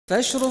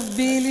فاشرف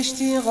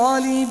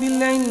بالاشتغال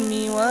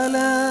بالعلم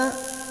ولا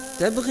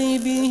تبغي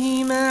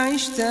به ما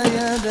عشت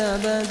يا ذا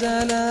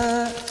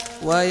بدلا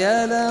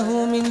ويا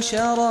له من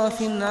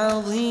شرف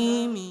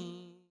عظيم.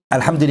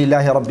 الحمد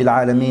لله رب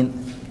العالمين،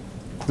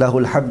 له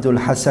الحمد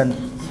الحسن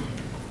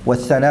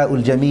والثناء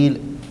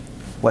الجميل،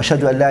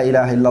 وأشهد أن لا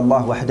إله إلا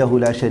الله وحده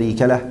لا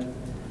شريك له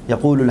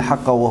يقول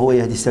الحق وهو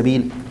يهدي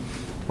السبيل،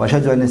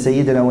 وأشهد أن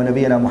سيدنا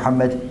ونبينا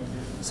محمد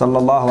صلى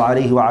الله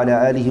عليه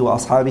وعلى آله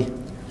وأصحابه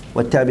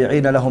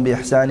والتابعين لهم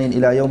بإحسان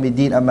إلى يوم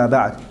الدين. أما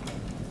بعد,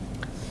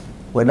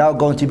 we're now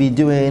going to be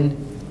doing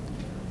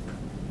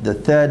the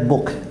third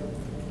book,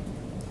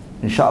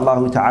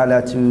 inshallah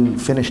ta'ala, to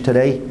finish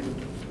today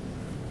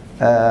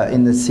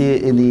in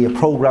the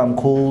program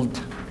called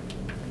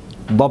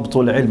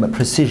Dabtul Ilm,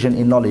 Precision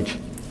in Knowledge.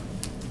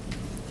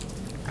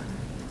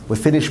 We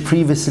finished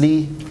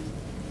previously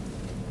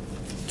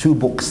two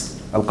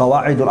books,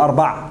 Al-Qawa'id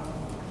Al-Arba'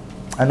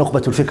 and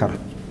Nukhbatul Fikr.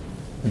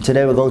 And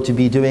today we're going to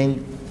be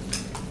doing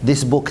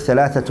this book,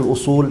 Thalaathatul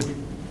Usool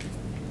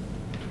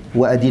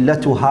wa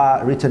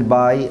Adillatuha, written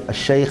by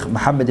Shaykh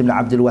Muhammad ibn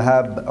Abdul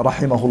Wahhab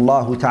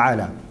rahimahullah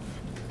ta'ala.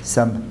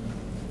 Sam.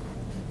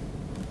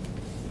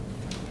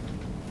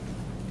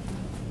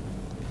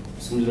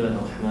 Bismillah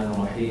ar-Rahman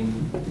ar-Rahim.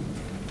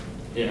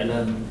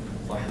 اعلم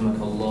رحمك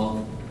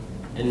الله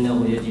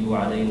أنه يجب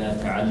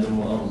علينا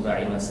تعلم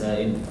 4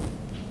 مسائل.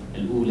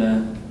 الأولى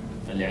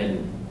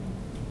العلم،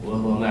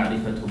 وهو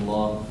معرفة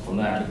الله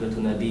ومعرفة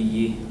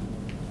نبيه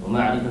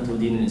ومعرفة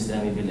دين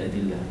الإسلام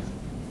بالأدلة.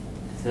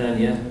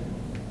 الثانية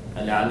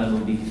العمل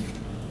به.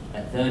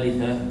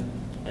 الثالثة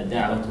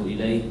الدعوة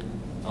إليه.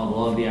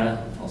 الرابعة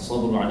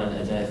الصبر على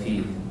الأذى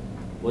فيه.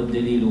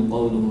 والدليل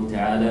قوله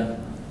تعالى: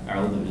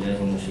 أعوذ بالله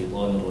من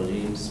الشيطان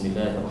الرجيم، بسم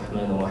الله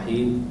الرحمن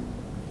الرحيم،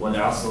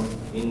 والعصر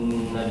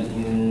إن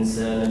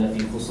الإنسان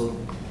لفي خسر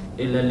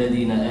إلا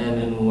الذين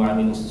آمنوا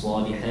وعملوا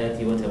الصالحات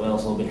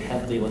وتواصوا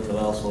بالحق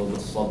وتواصوا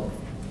بالصبر.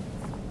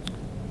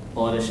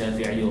 قال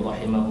الشافعي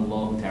رحمه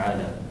الله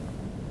تعالى: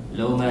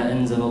 لو ما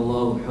أنزل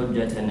الله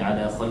حجة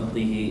على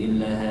خلقه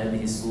إلا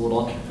هذه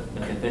السورة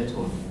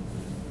لكفتهم.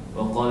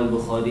 وقال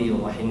البخاري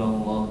رحمه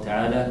الله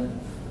تعالى: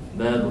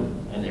 باب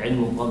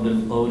العلم قبل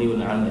القول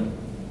والعمل.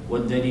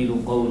 والدليل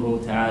قوله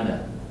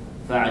تعالى: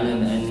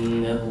 فاعلم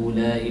أنه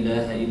لا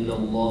إله إلا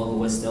الله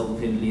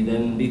واستغفر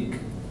لذنبك.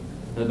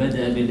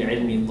 فبدأ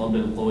بالعلم قبل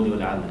القول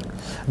والعمل.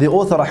 The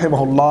author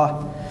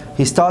rahimahullah,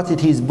 he started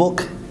his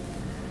book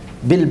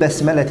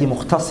بالبسملة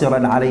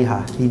مختصرا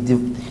عليها.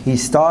 He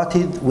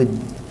started with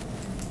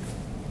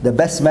the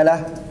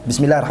basmala,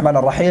 Bismillah ar-Rahman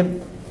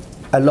ar-Rahim,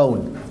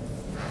 alone.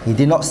 He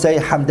did not say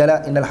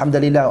Hamdallah, Inna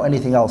alhamdulillah, or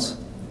anything else.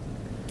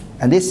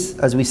 And this,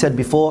 as we said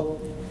before,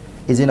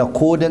 is in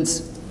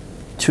accordance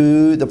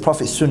to the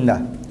Prophet's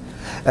Sunnah.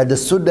 And the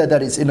Sunnah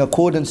that is in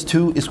accordance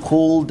to is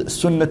called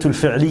Sunnatul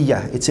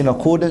Fi'liyah. It's in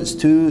accordance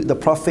to the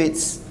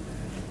Prophet's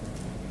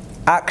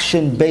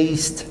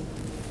action-based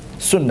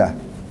Sunnah.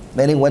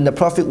 Meaning when the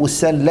Prophet would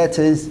send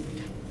letters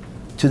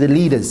to the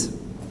leaders,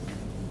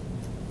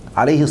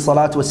 alayhi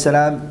salatu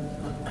wassalam,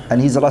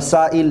 and his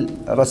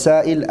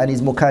rasail and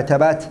his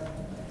mukatabat,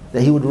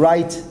 that he would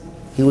write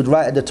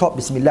at the top,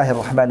 Bismillahir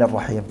Rahmanir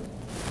Rahim.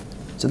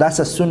 So that's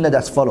a Sunnah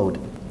that's followed.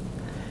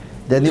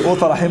 Then the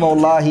author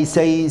rahimahullah, he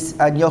says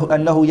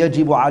أنه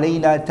يجب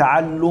علينا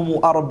تعلم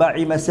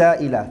 4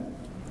 مسائل,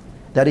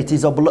 that it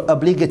is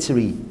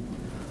obligatory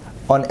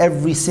on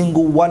every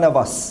single one of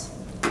us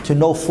to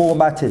know 4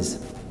 matters.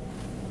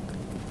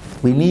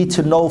 We need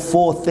to know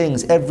 4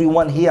 things.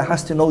 Everyone here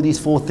has to know these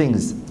 4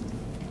 things.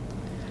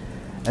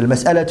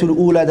 Al-mas'alatul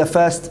ula, the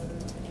first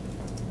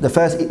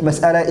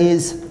mas'ala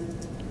is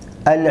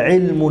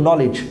al-ilmu,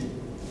 knowledge.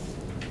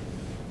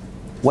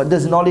 What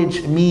does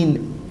knowledge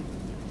mean?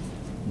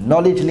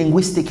 Knowledge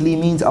linguistically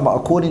means,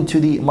 according to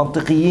the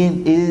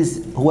mantiqiyin, is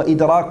هو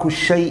إدراك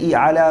الشيء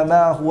على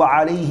ما هو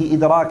عليه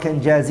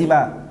إدراكا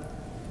جازما.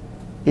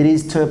 It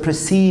is to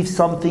perceive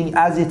something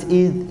as it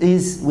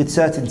is with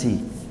certainty.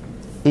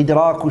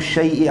 إدراك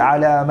الشيء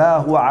على ما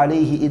هو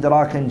عليه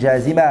إدراكا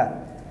جازما.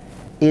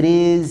 It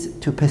is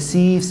to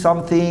perceive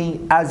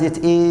something as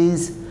it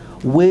is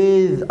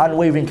with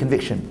unwavering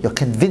conviction. You're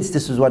convinced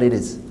this is what it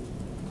is.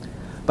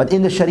 But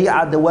in the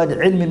Sharia, the word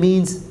ilm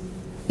means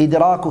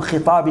إدراك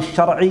خطاب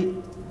الشرع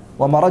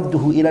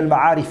ومرده إلى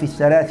المعارف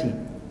الثلاث.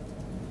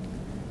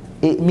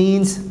 It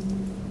means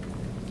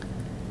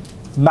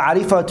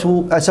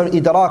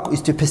إدراك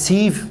is to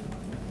perceive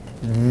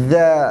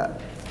the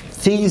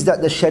things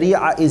that the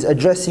Sharia is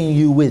addressing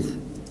you with.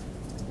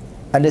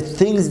 And the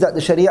things that the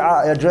Sharia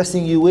are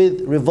addressing you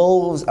with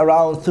revolves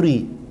around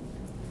 3.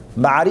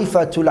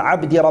 معرفة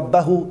العبد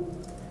ربه,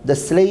 the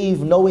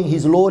slave knowing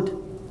his Lord,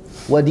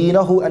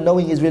 ودينه, and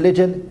knowing his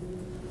religion,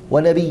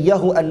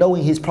 وَنَبِيَّهُ, and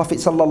knowing his Prophet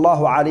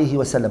sallallahu alayhi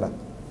wa sallam.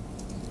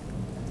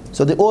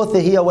 So the author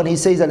here, when he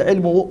says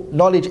al-ilmu,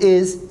 knowledge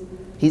is,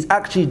 he's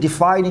actually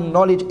defining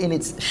knowledge in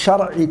its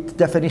shar'i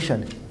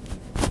definition.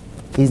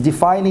 He's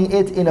defining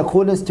it in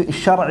accordance to its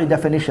shar'i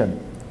definition.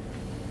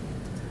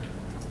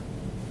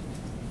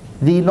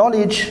 The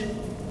knowledge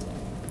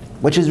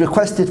which is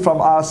requested from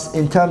us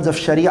in terms of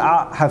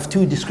Sharia have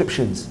two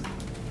descriptions.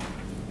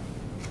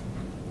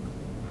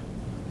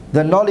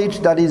 The knowledge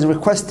that is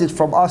requested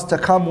from us to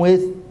come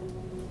with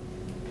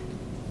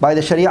by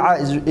the Sharia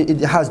it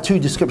has two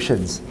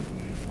descriptions.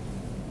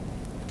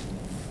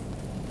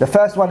 The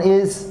first one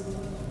is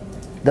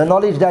the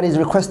knowledge that is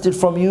requested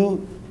from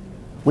you,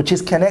 which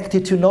is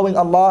connected to knowing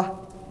Allah,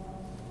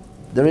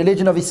 the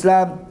religion of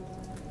Islam,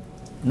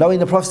 knowing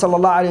the Prophet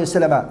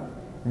ﷺ.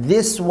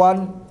 This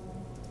one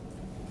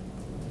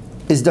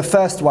is the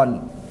first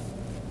one,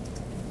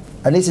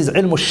 and this is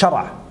ilm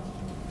al-shara'.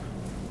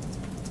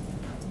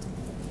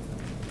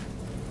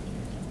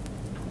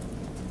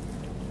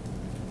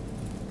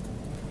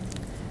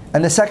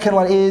 And the second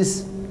one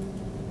is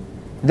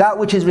that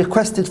which is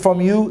requested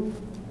from you,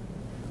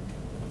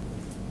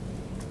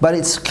 but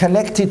it's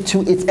connected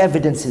to its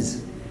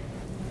evidences.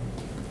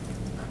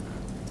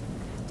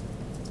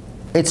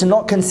 It's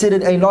not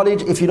considered a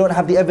knowledge if you don't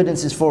have the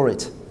evidences for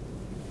it.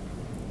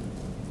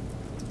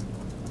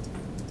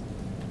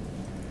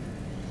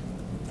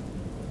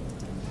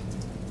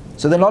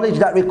 So the knowledge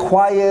that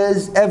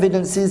requires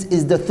evidences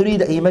is the three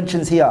that he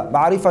mentions here.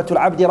 Ma'rifatul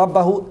abdi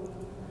rabbahu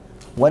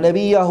wa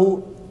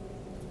nabiyahu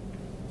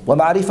wa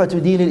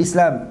ma'rifatu deen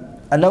al-Islam,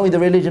 and knowing the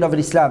religion of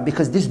Islam,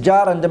 because this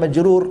jar and the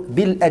majroor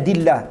bil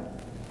adillah,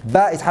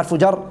 ba is harfu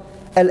jar,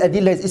 al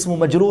adillah is ismu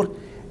majroor,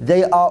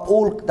 they are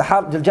all,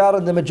 the jar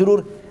and the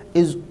majroor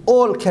is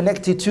all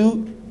connected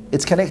to,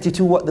 it's connected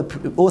to what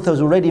the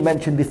authors already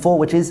mentioned before,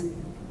 which is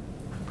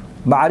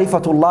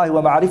ma'rifatullah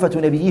wa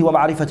ma'rifatu nabiyhi wa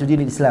ma'rifatu deen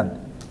al-Islam.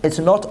 It's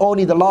not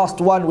only the last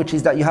one, which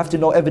is that you have to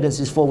know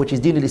evidences for, which is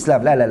deen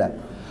al-Islam. La la la.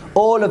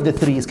 All of the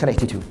three is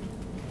connected to.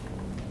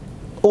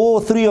 All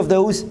three of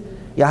those,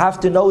 you have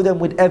to know them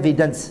with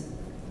evidences.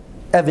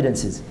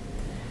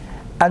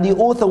 And the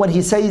author, when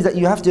he says that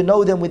you have to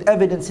know them with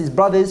evidences,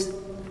 brothers,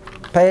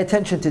 pay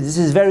attention to this.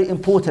 This is very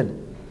important.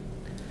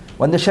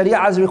 When the Sharia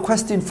is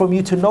requesting from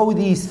you to know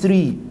these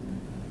three,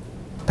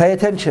 pay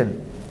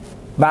attention.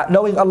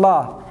 Knowing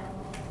Allah,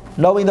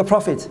 knowing the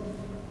Prophet,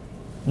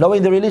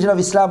 knowing the religion of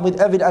Islam with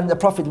evidence, and the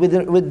Prophet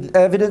with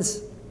evidence.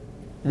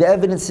 The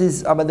evidence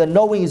is, the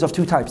knowing is of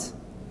two types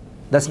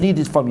that's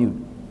needed from you.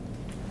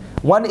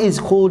 One is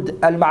called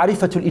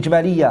al-ma'rifatul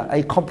ijmaliyya,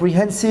 a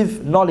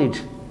comprehensive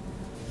knowledge.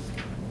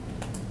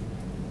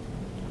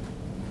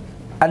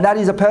 And that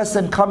is a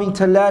person coming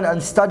to learn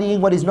and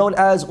studying what is known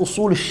as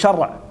Usool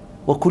al-shara'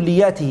 wa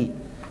kulliyatihi,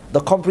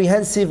 the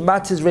comprehensive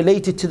matters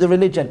related to the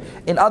religion.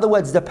 In other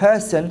words, the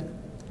person,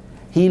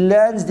 he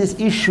learns this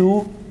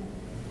issue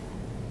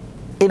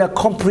in a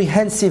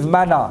comprehensive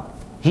manner.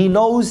 He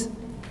knows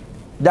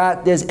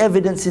that there's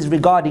evidences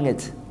regarding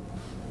it.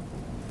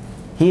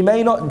 He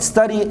may not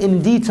study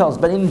in details,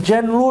 but in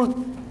general,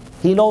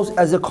 he knows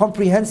as a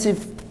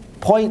comprehensive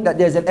point that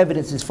there's an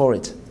evidences for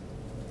it.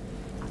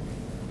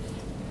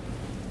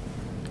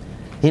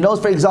 He knows,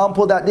 for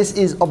example, that this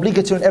is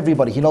obligatory on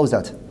everybody. He knows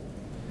that.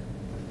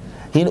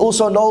 He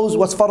also knows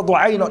what's fardu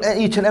ayn on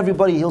each and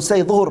everybody. He'll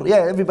say, dhuhr,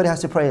 yeah, everybody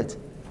has to pray it.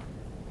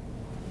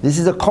 This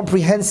is a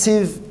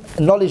comprehensive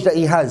knowledge that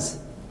he has.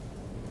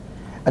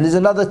 And there's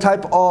another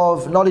type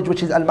of knowledge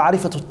which is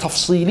al-ma'rifatul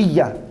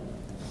tafsiliyya.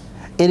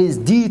 It is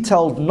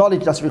detailed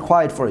knowledge that's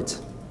required for it.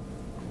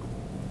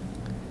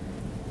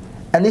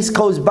 And this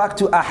goes back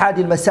to ahad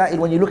al-masail.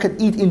 When you look at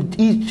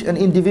each an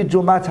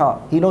individual matter,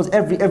 he knows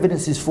every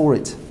evidence is for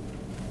it.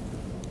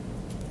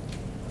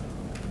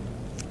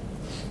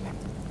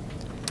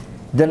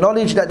 The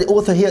knowledge that the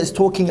author here is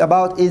talking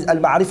about is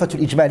al-ma'rifatul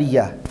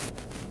ijmaliyya.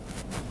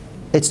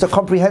 It's the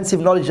comprehensive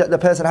knowledge that the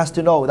person has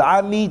to know. The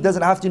Ammi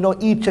doesn't have to know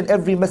each and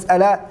every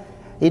mas'ala.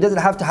 He doesn't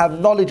have to have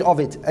knowledge of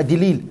it, a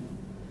dalil.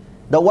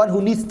 The one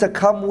who needs to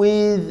come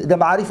with the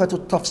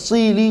ma'rifatul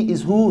tafsili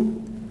is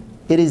who?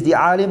 It is the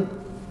alim,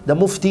 the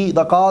mufti,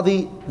 the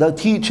qadi, the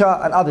teacher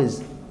and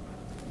others.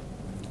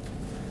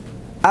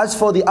 As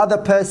for the other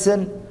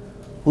person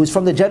who is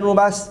from the general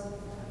mass,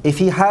 if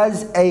he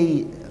has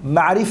a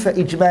ma'rifa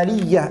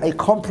ijmaliyah, a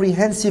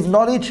comprehensive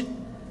knowledge,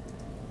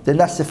 then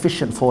that's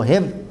sufficient for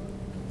him.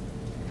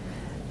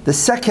 The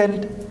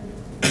second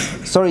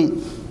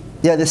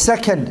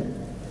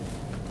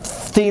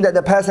thing that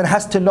the person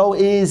has to know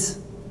is,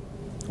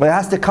 or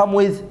has to come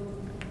with,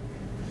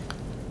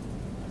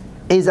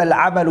 is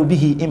al-amalu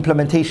bihi,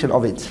 implementation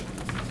of it.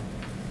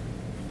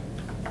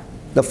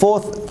 The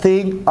fourth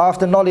thing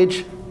after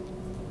knowledge,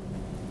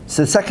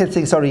 so the second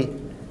thing,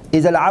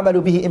 is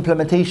al-amalu bihi,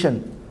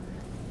 implementation.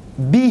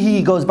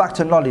 Bihi goes back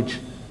to knowledge,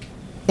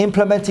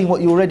 implementing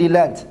what you already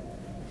learnt.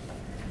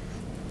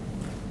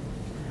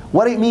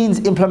 What it means,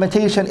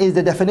 implementation, is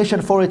the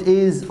definition for it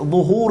is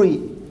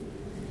dhuhuri.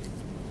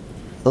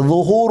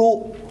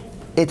 Dhuhuru,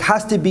 it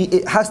has to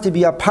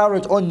be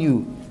apparent on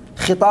you.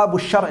 Khitabu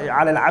al-shar'i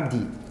ala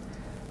al-abdi.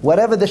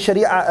 Whatever the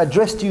Sharia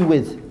addressed you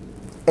with,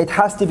 it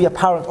has to be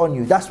apparent on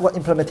you. That's what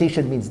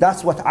implementation means.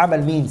 That's what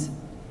amal means.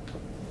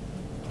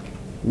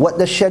 What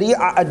the Sharia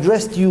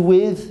addressed you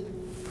with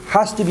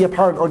has to be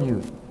apparent on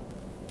you.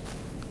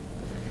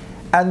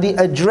 And the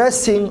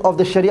addressing of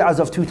the Sharia is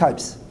of two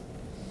types.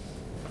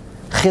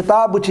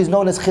 khitab which is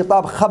known as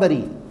khitab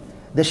khabari.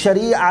 The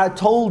Sharia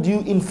told you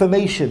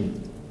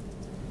information.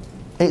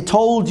 It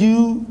told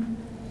you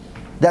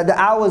that the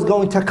hour is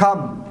going to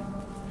come.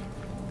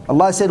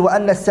 Allah said,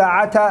 وَأَنَّ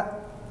السَّاعَةَ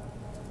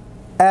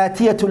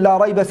آتِيَةٌ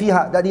لَا رَيْبَ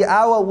فِيهَا, that the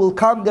hour will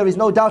come, there is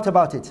no doubt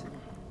about it.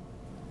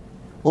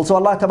 Also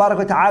Allah Tabarak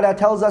wa Ta'ala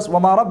tells us,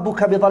 وَمَا رَبُّكَ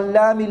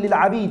بِظَلَّامٍ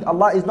لِلْعَبِيدِ,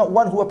 Allah is not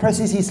one who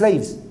oppresses His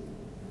slaves.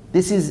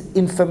 This is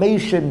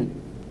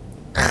information,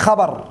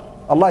 khabar,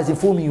 Allah is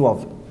informing you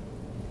of.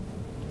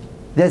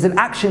 There's an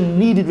action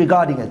needed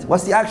regarding it.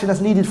 What's the action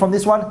that's needed from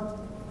this one?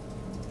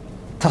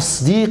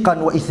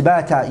 Tasdeeqan wa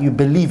ithbata, you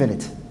believe in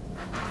it.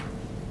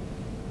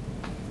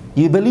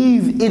 You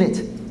believe in it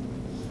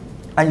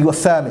and you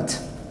affirm it.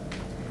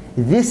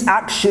 This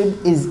action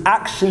is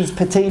actions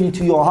pertaining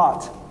to your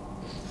heart.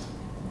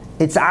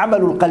 It's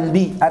amalul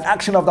qalbi, an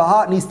action of the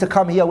heart needs to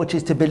come here, which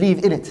is to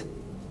believe in it.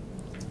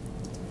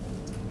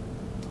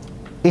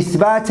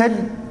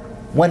 Ithbatan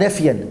wa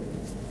nafyan.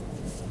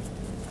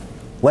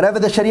 Whatever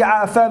the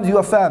Sharia affirms, you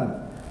affirm.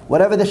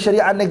 Whatever the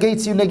Sharia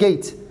negates, you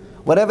negate.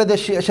 Whatever the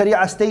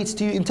Sharia states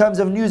to you in terms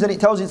of news and it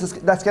tells you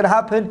that's going to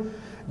happen,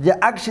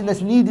 the action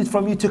that's needed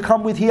from you to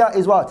come with here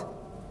is what?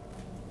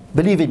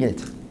 Believing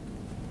it.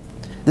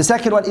 The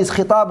second one is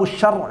khitabu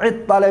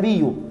shar'i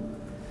talabiyu.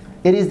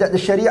 It is that the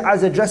Sharia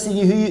is addressing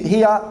you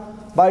here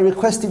by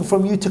requesting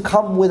from you to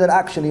come with an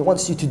action. It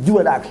wants you to do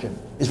an action.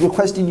 It's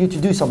requesting you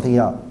to do something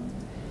here.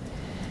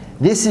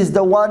 This is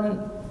the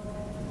one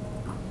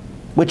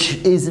which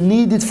is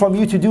needed from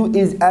you to do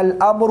is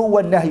al-amru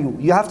wa nahyu.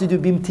 You have to do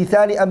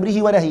bimtithali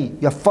amrihi wa nahi.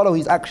 You follow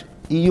his action.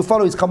 You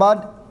follow his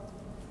command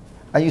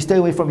and you stay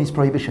away from his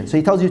prohibition. So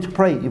he tells you to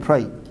pray, you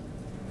pray.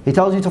 He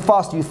tells you to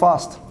fast, you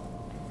fast.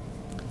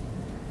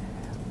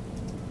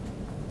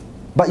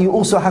 But you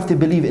also have to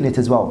believe in it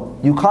as well.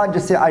 You can't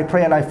just say I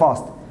pray and I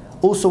fast.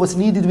 Also what's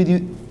needed with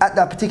you at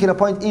that particular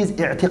point is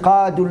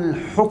i'tiqadul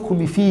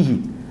hukmi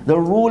fihi. The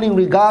ruling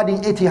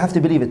regarding it, you have to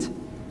believe it.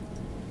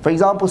 For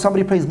example,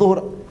 somebody prays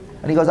dhuhr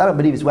and he goes, I don't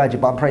believe it's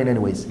wajib, but I'm praying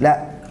anyways. La.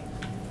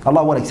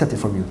 Allah won't accept it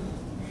from you.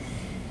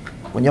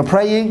 When you're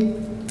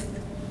praying,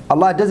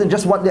 Allah doesn't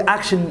just want the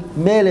action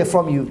merely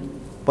from you,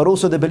 but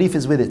also the belief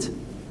is with it.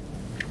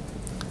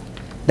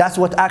 That's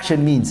what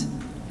action means.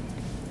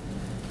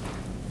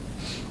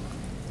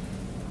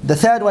 The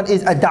third one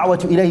is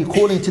ad-da'watu ilayhi,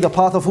 calling to the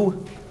path of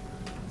who?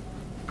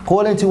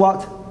 Calling to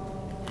what?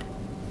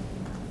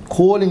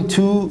 Calling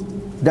to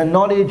the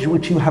knowledge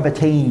which you have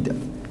attained.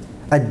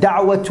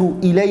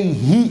 Ad-da'watu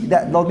ilayhi,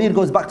 that dhamir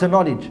goes back to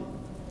knowledge.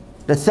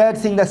 The third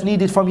thing that's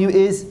needed from you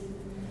is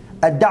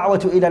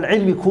ad-da'watu ila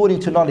al-ilmi, calling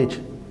to knowledge.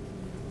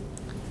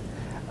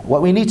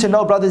 What we need to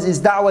know, brothers, is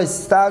da'wah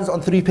stands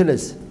on three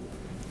pillars.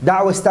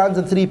 Da'wah stands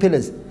on three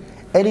pillars.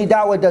 Any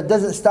da'wah that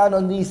doesn't stand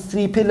on these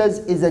three pillars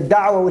is a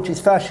da'wah which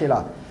is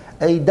fashila.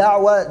 A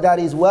da'wah that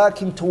is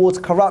working towards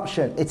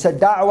corruption. It's a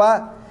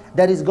da'wah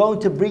that is going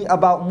to bring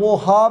about more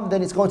harm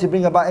than it's going to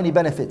bring about any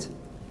benefit.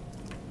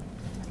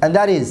 And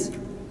that is,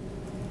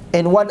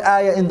 in one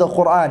ayah in the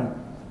Quran,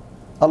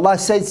 Allah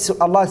says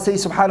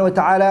subhanahu wa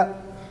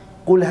ta'ala,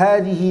 قُلْ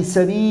هَذِهِ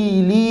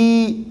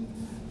سَبِيلِي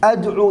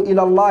أَدْعُو إِلَى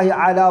اللَّهِ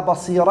عَلَى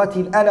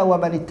بَصِيرَةٍ أَنَا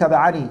وَمَنِ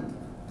اتَّبَعَنِي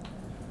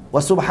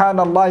وَسُبْحَانَ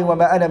اللَّهِ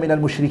وَمَا أَنَا مِنَ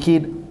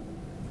الْمُشْرِكِينَ.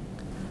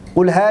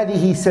 قُلْ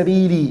هَذِهِ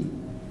سَبِيلِي.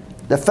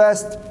 The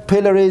first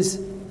pillar is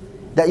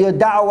that your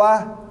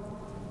da'wah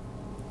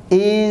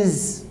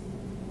is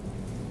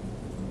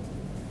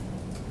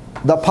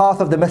the path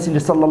of the Messenger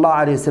sallallahu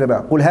alayhi wa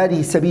sallam. قُلْ هَذِهِ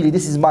سَبِيلِي,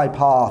 this is my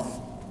path.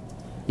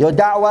 Your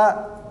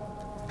da'wah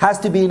has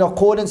to be in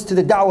accordance to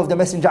the da'wah of the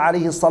Messenger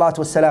alayhi salatu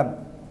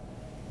wasalam.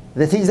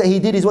 The things that he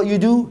did is what you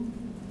do,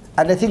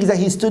 and the things that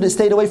he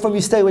stayed away from,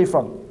 you stay away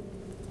from.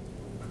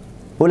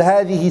 قُلْ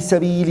هَذِهِ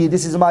سَبِيلِي,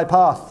 this is my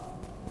path.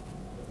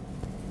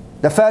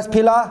 The first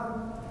pillar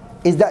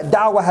is that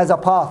da'wah has a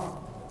path.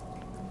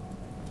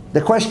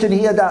 The question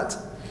here that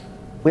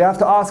we have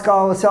to ask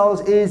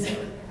ourselves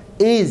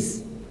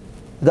is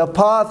the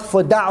path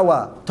for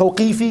da'wah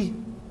tawqifi?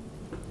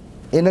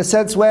 In a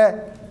sense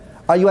where,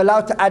 are you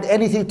allowed to add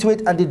anything to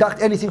it and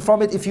deduct anything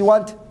from it if you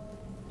want?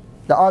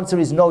 The answer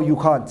is no, you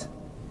can't.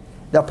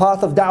 The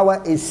path of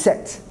da'wah is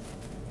set.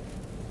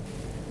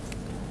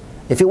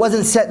 If it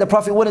wasn't set, the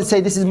Prophet wouldn't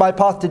say, this is my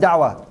path to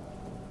da'wah.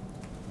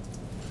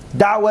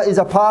 Da'wah is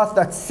a path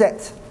that's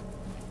set.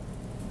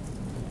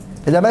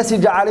 And the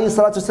Messenger alayhi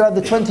salatu wasalam,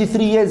 the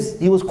 23 years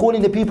he was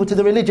calling the people to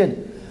the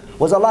religion,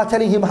 was Allah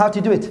telling him how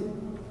to do it?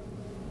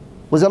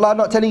 Was Allah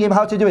not telling him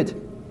how to do it?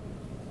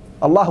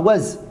 Allah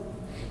was.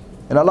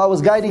 And Allah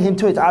was guiding him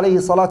to it, alayhi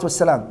salatu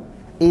wasalam.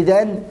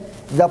 Then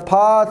the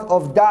path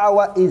of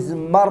da'wah is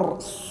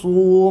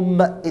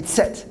marsoom, it's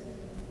set.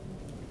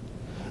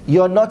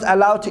 You're not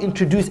allowed to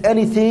introduce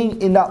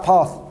anything in that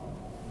path.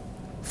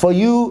 For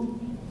you,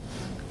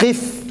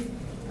 qif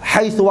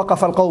haythu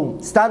waqaf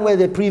al-qawm, stand where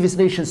the previous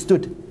nation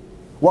stood.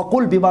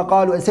 وَقُلْ بِمَا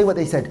قَالُوا, and say what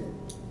they said.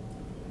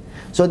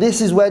 So this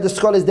is where the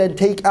scholars then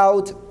take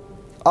out,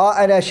 are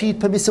anasheed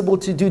permissible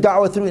to do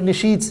da'wah through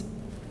nasheeds?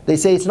 They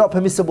say it's not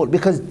permissible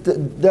because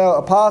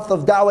the path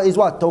of da'wah is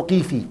what?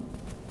 Tawqifi.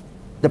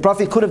 The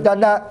Prophet could have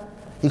done that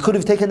He could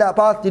have taken that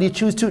path. Did he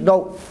choose to?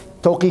 No.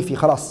 Tawqifi,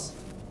 khalas.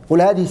 قُلْ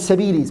هَذِهِ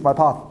السَّبِيلِ is my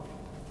path.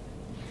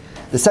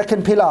 The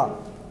second pillar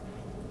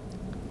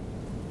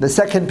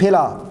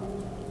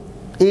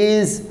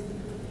is,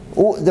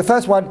 the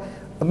first one,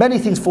 many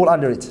things fall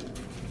under it.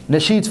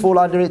 Nasheeds fall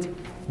under it.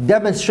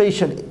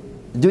 Demonstration,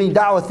 doing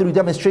da'wah through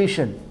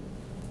demonstration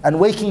and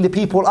waking the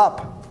people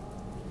up.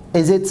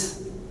 Is it?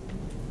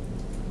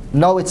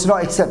 No, it's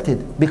not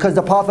accepted, because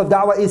the path of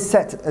da'wah is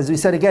set. As we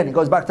said again, it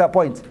goes back to that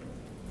point.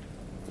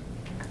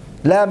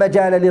 لا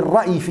مجال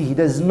للرأي فيه.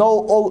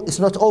 It's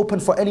not open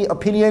for any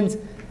opinions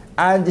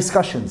and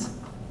discussions.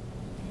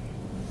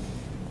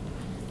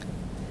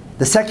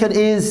 The second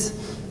is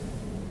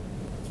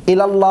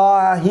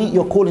ilallahi,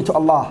 you're calling to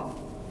Allah.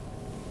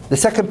 The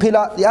second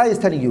pillar, the ayah is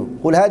telling you,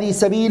 قُلْ هَذِهِ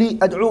سَبِيلِي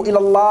أَدْعُو إِلَى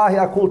اللَّهِ,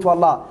 I call to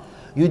Allah.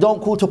 You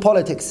don't call to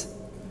politics.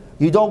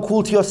 You don't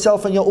call to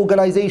yourself and your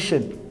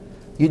organization.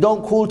 You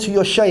don't call to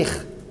your shaykh.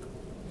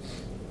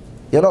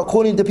 You're not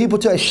calling the people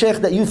to a shaykh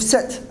that you've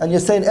set and you're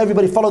saying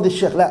everybody follow this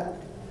shaykh. La.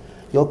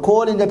 You're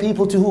calling the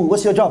people to who?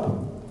 What's your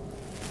job?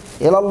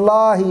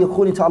 Ilallahi, you're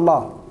calling to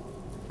Allah.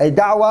 A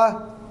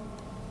da'wah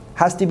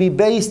has to be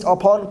based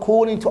upon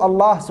calling to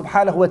Allah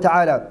subhanahu wa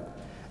ta'ala.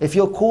 If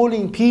you're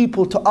calling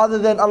people to other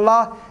than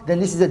Allah, then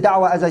this is a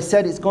da'wah, as I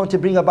said, it's going to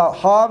bring about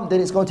harm,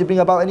 then it's going to bring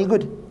about any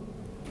good.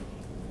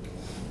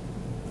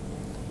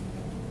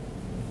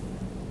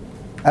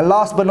 And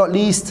last but not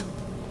least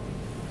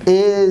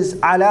is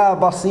ala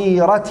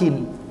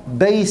basiratin,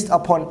 based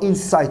upon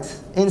insight.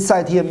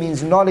 Insight here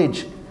means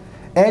knowledge.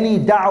 Any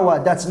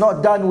da'wah that's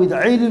not done with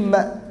ilm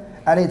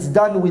and it's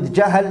done with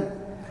jahl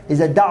is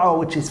a da'wah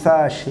which is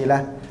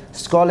fashila.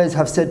 Scholars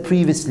have said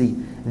previously,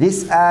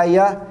 this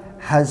ayah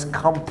has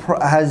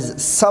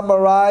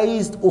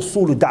summarized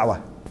Usool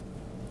da'wah.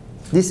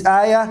 This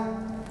ayah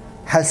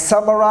has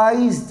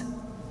summarized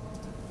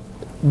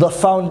the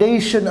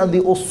foundation and the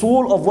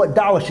usul of what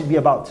da'wah should be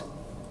about.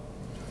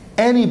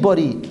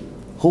 Anybody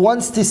who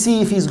wants to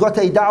see if he's got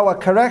a da'wah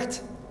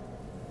correct,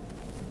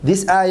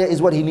 this ayah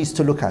is what he needs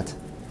to look at.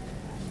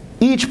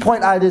 Each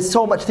point, there's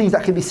so much things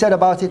that can be said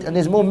about it, and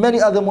there's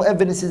many other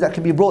evidences that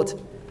can be brought.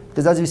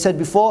 Because as we said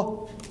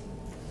before,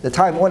 the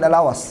time won't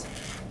allow us.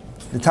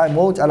 The time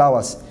won't allow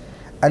us.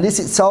 And this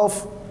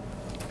itself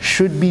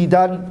should be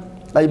done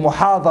a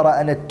muhadara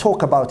and a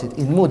talk about it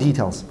in more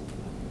details.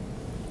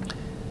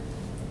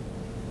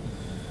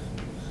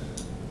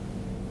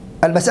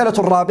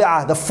 Al-mas'alatul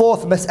rabi'ah, the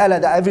fourth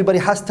mas'ala that everybody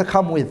has to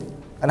come with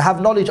and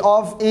have knowledge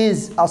of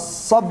is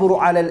as-sabru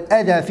ala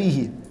al-adha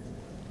fihi.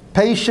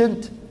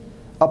 Patient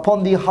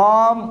upon the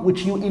harm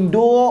which you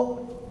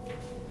endure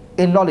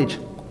in knowledge.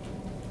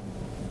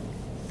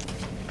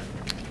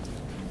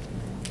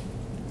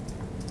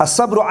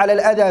 As-sabru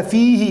ala al-adha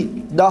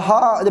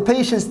fihi, the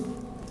patience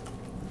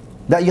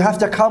that you have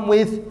to come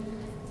with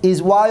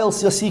is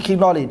whilst you're seeking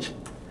knowledge.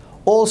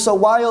 Also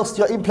whilst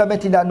you're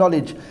implementing that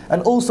knowledge,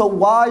 and also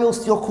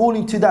whilst you're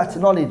calling to that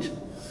knowledge.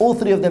 All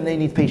three of them, they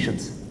need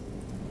patience.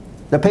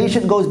 The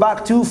patient goes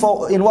back to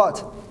in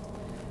what?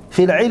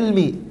 في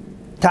العلم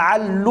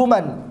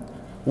تعلما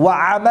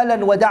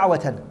وعملا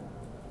ودعوة.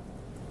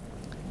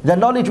 The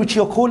knowledge which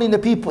you're calling the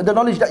people, the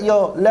knowledge that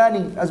you're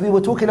learning, as we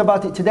were talking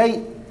about it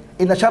today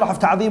in the sharh of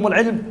Ta'zeem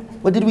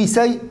al-Ilm, what did we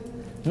say?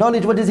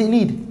 Knowledge, what does it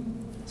need?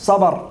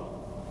 Sabr.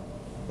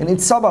 And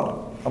it's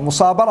sabr, a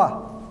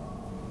musabara.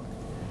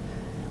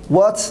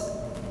 What?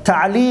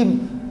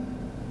 Ta'aleem.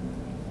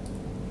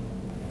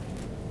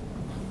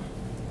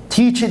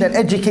 Teaching and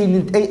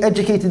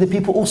educating the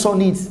people also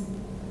needs.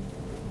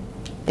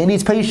 It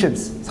needs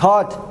patience. It's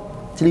hard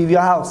to leave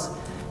your house,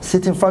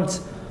 sit in front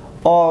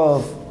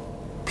of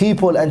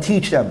people and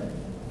teach them.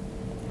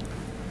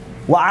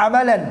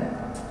 وَعَمَلًا,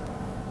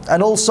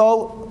 and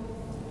also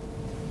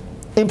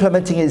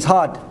implementing it is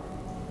hard.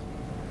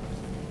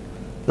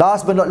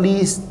 Last but not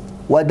least,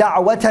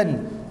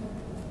 وَدَعْوَةً.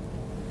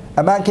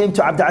 A man came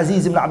to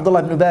Abdulaziz ibn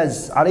Abdullah ibn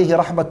Baz, alayhi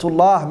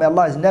rahmatullah, may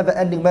Allah's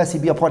never-ending mercy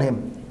be upon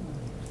him.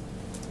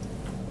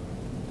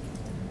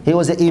 He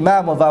was an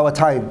imam of our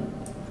time.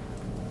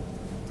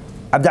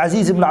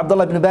 Abdulaziz ibn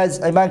Abdullah ibn Baz,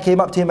 a man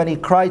came up to him and he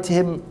cried to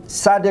him,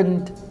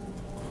 saddened,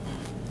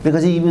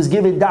 because he was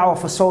giving da'wah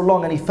for so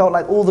long and he felt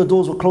like all the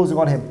doors were closing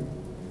on him.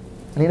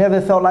 And he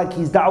never felt like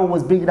his da'wah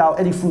was bringing out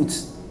any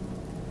fruits.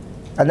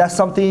 And that's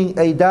something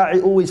a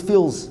da'i always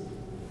feels.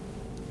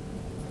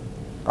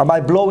 Am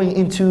I blowing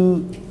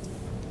into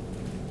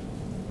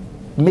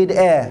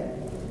mid-air?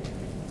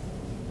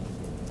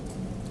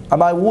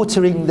 Am I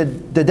watering the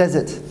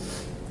desert?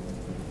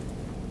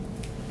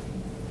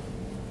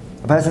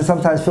 A person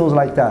sometimes feels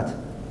like that.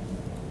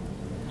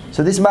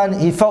 So this man,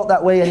 he felt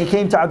that way and he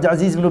came to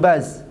Abdulaziz ibn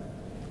Baz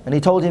and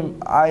he told him,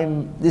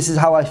 this is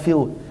how I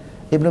feel.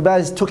 Ibn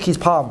Baz took his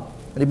palm,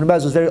 and Ibn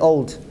Baz was very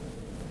old.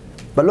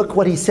 But look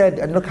what he said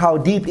and look how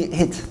deep it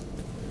hit.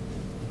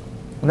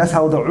 And that's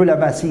how the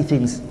ulama see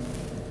things.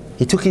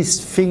 He took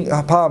his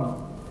palm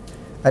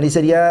and he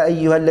said, Ya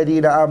ayyuha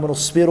alladhina amanu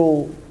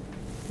asbiru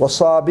wa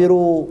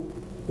sabiru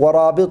wa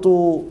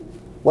rabitu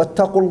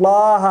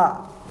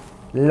wattaqullaha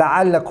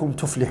la'allakum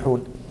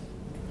tuflihun.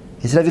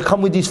 He said, have you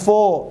come with these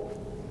four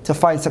to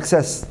find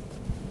success.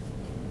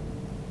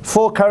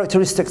 4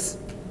 characteristics.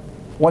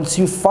 Once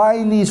you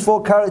find these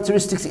 4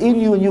 characteristics in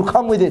you and you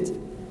come with it,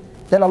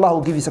 then Allah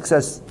will give you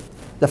success.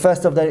 The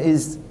first of them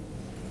is,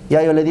 Ya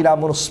ayyuhalladhina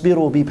amanu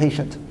isbiru, be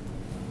patient.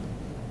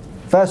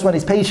 First one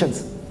is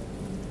patience.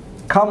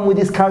 Come with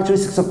these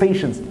characteristics of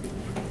patience.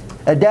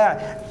 A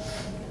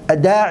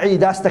da'i,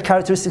 that's the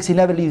characteristics he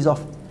never leaves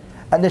off.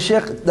 And the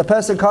Shaykh, the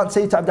person can't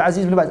say to Abdul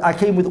Aziz ibn Baz, I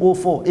came with all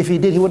 4. If he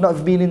did, he would not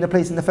have been in the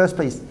place in the first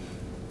place.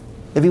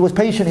 If he was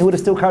patient, he would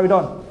have still carried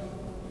on.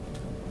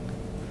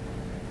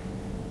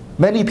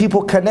 Many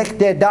people connect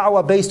their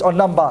da'wah based on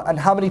number and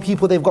how many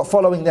people they've got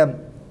following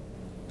them.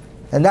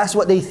 And that's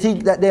what they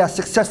think, that they are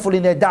successful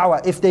in their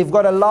da'wah. If they've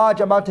got a large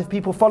amount of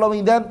people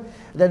following them,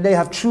 then they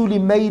have truly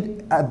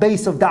made a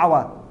base of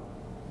da'wah.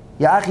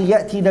 Ya akhi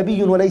ya'ti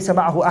nabiyyun wa laysa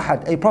ma'ahu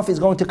ahad. A prophet is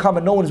going to come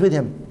and no one is with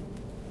him.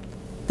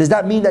 Does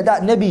that mean that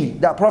that Nabi,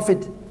 that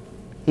Prophet,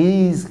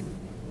 is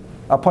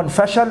upon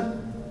fashal?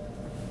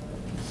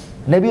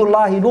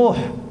 Nabiullah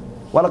Nuh,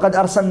 وَلَقَدْ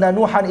أَرْسَلْنَا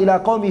نُوحًا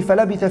إِلَىٰ قَوْمِ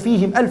فَلَبِثَ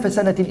فِيهِمْ أَلْفَ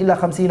سَنَةٍ إِلَّا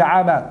 50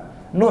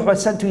 عَامًا. Nuh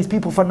was sent to his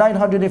people for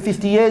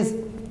 950 years.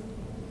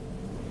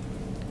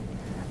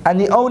 And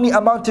the only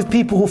amount of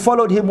people who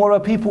followed him were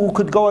people who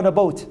could go on a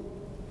boat,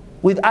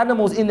 with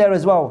animals in there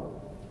as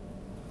well.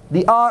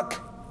 The ark,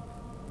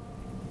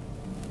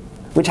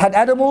 which had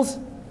animals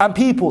and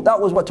people, that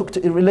was what took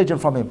religion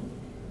from him.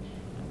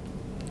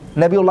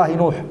 Nabiullah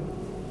Nuh,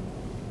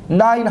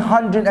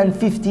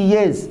 950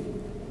 years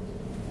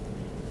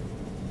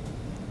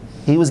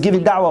he was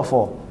giving da'wah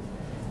for.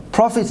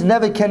 Prophets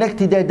never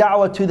connected their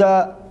da'wah to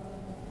the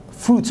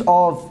fruits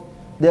of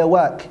their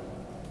work.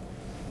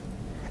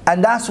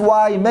 And that's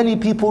why many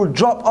people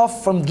drop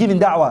off from giving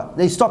da'wah.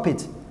 They stop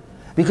it.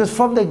 Because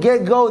from the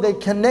get-go they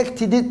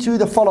connected it to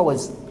the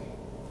followers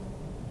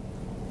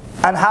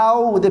and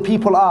how the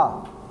people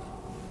are.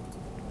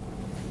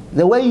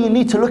 The way you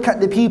need to look at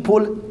the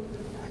people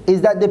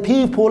is that the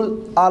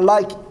people are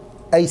like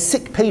a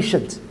sick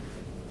patient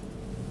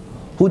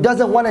who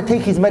doesn't want to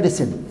take his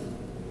medicine.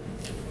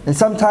 And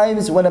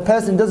sometimes when a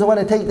person doesn't want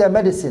to take their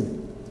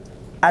medicine,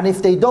 and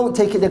if they don't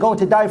take it, they're going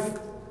to die,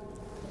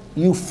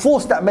 you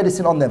force that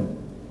medicine on them.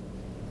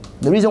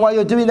 The reason why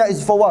you're doing that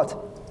is for what?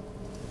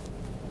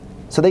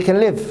 So they can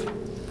live,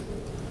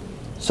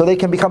 so they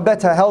can become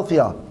better,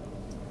 healthier.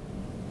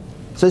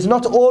 So it's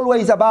not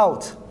always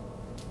about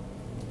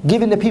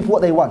giving the people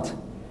what they want.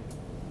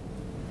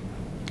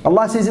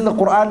 Allah says in the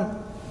Quran,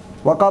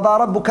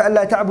 وَقَضَى رَبُّكَ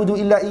أَلَّا تَعْبُدُوا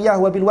إِلَّا إِيَّهُ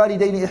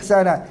وَبِالْوَالِدَيْنِ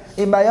إِحْسَانًا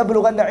إِمَّا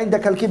يَبْلُغَنَّ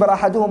عِنْدَكَ الْكِبَرَ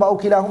أَحَدُهُمَا أَوْ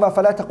كِلَاهُمَا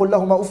فَلَا تَقُلْ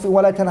لَهُمَا أُفٍّ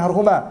وَلَا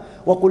تَنْهَرْهُمَا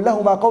وَقُلْ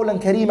لَهُمَا قَوْلًا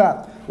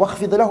كَرِيمًا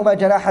وَاخْفِضْ لَهُمَا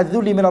جَنَاحَ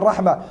الذُّلِّ مِنَ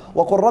الرَّحْمَةِ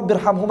وَقُلْ رَبِّ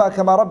ارْحَمْهُمَا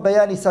كَمَا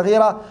رَبَّيَانِي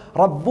صَغِيرًا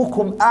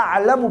رَبُّكُمْ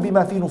أَعْلَمُ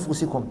بِمَا فِي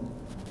نُفُوسِكُمْ.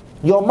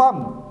 Your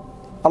mom,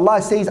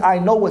 Allah says, I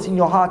know what's in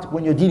your heart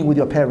when you're dealing with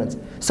your parents.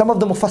 Some of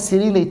the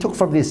mufassirin, they took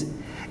from this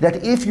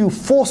that if you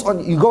force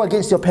on, you go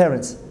against your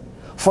parents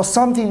for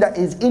something that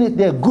is in it,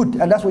 they're good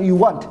and that's what you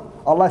want,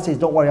 Allah says,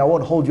 don't worry, I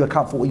won't hold you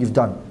account for what you've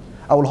done.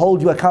 I will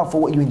hold you account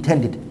for what you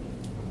intended.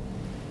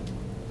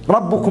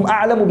 رَبُّكُمْ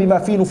أَعْلَمُ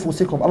بِمَا فِي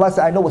نُفُوسِكُمْ. Allah says,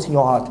 I know what's in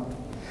your heart.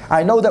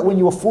 I know that when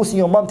you were forcing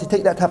your mom to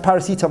take that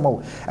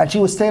paracetamol and she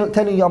was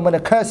telling you, I'm going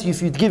to curse you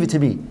if you give it to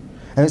me.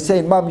 And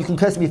saying, Mom, you can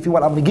curse me if you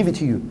want, I'm going to give it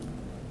to you.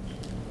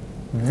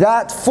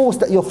 That force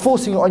that you're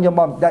forcing on your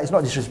mom, that is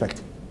not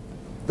disrespect.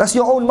 That's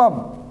your own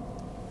mom.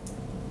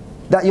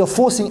 That you're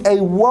forcing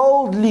a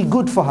worldly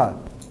good for her.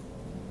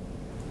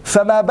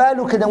 فَمَا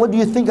بَالُكَ, then what do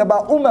you think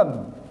about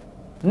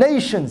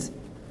nations,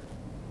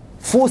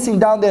 forcing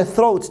down their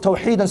throats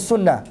Tawheed and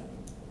Sunnah,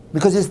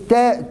 because it's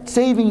there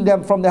saving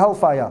them from the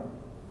hellfire.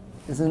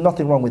 There's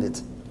nothing wrong with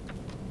it.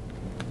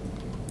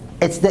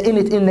 It's the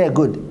in there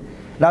good.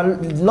 Now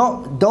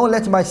don't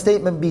let my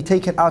statement be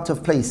taken out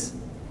of place.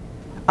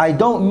 I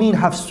don't mean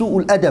have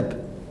su'ul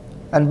adab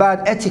and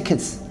bad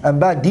etiquettes and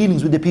bad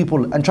dealings with the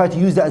people and try to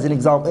use that as an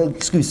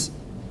excuse.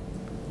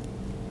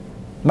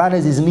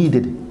 Manners is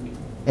needed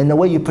in the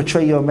way you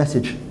portray your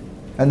message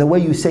and the way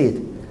you say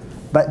it.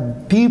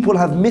 But people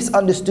have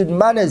misunderstood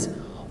manners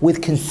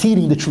with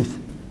concealing the truth.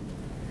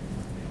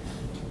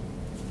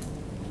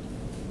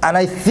 And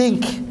I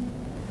think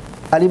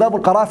Al-Imam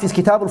al-Qarafi's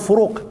Kitab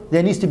al-Furuq,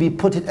 there needs to be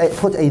put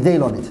a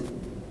veil on it.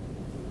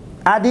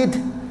 Added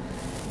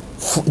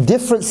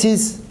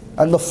differences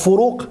and the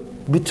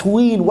furuq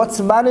between what's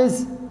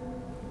manners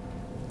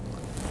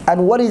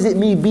and what is it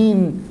me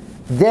being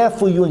there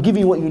for you and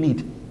giving you what you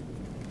need.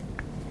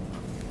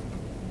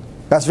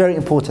 That's very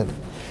important.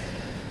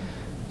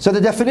 So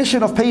the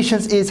definition of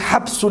patience is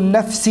habsun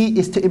nafsi,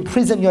 is to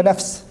imprison your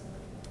nafs.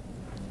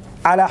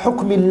 Ala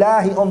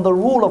hukmillahi, on the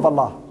rule of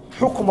Allah.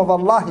 Hukum of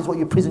Allah is what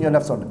you prison your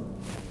nafs on.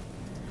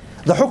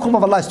 The hukum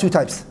of Allah is two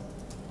types.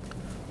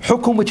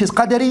 Hukum which is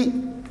qadari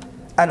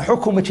and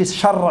hukum which is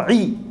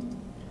shar'i.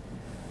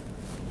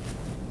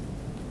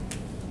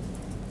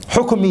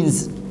 Hukum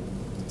means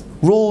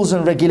rules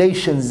and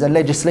regulations and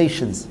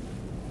legislations.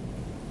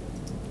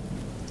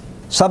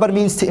 Sabr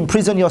means to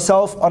imprison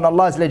yourself on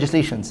Allah's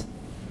legislations.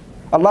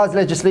 Allah's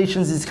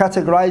legislations is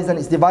categorized and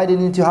it's divided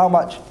into how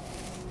much?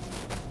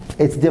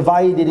 It's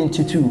divided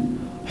into two.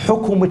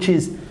 Hukum, which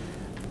is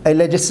a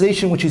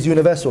legislation which is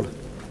universal.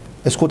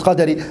 It's called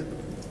qadari.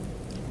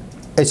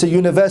 It's a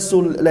universal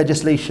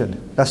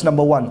legislation. That's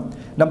number one.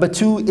 Number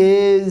two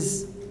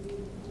is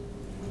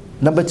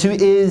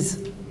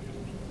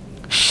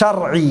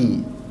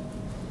shar'i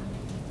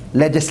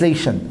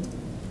legislation.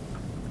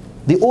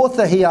 The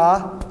author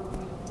here,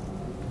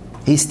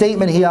 his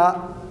statement here,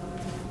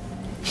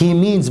 he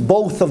means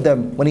both of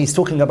them when he's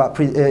talking about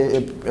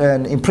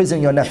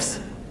imprisoning your nafs.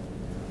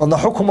 On the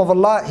hukum of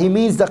Allah, he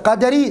means the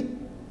qadari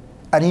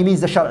and he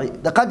means the shar'i.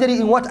 The qadari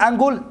in what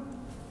angle?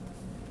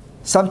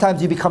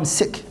 Sometimes you become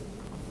sick.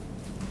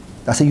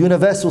 That's a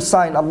universal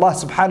sign. Allah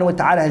subhanahu wa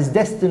ta'ala has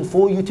destined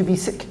for you to be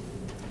sick,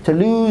 to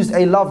lose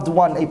a loved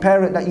one, a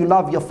parent that you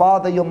love, your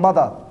father, your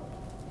mother.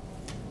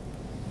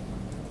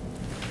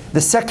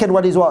 The second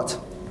one is what?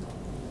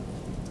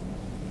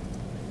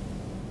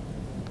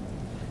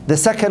 The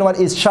second one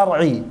is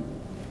shar'i,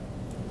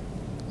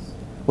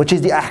 which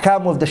is the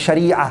ahkam of the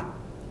sharia.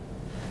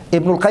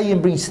 Ibn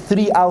al-Qayyim brings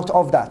 3 out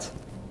of that.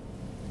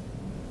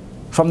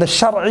 From the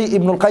shar'i,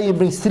 Ibn al-Qayyim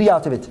brings 3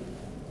 out of it.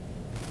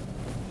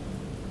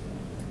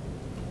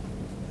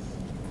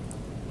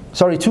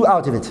 Sorry, 2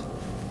 out of it.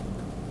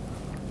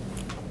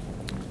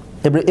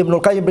 Ibn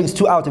al-Qayyim brings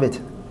 2 out of it.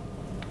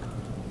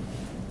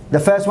 The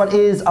first one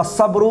is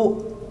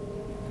as-sabru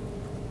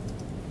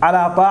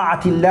ala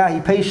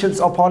ta'atillahi, patience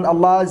upon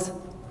Allah's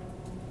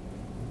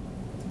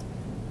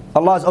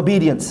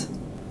obedience.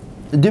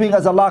 Doing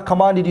as Allah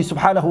commanded you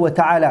subhanahu wa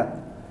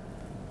ta'ala.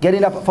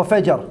 Getting up for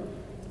fajr,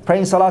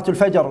 praying salatul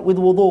fajr with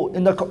wudu,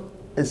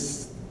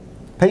 is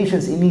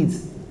patience it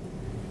needs.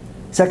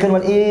 Second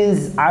one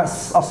is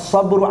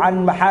as-sabru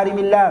an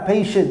maharimillah,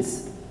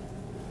 patience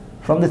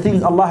from the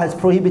things Allah has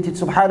prohibited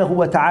subhanahu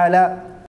wa ta'ala.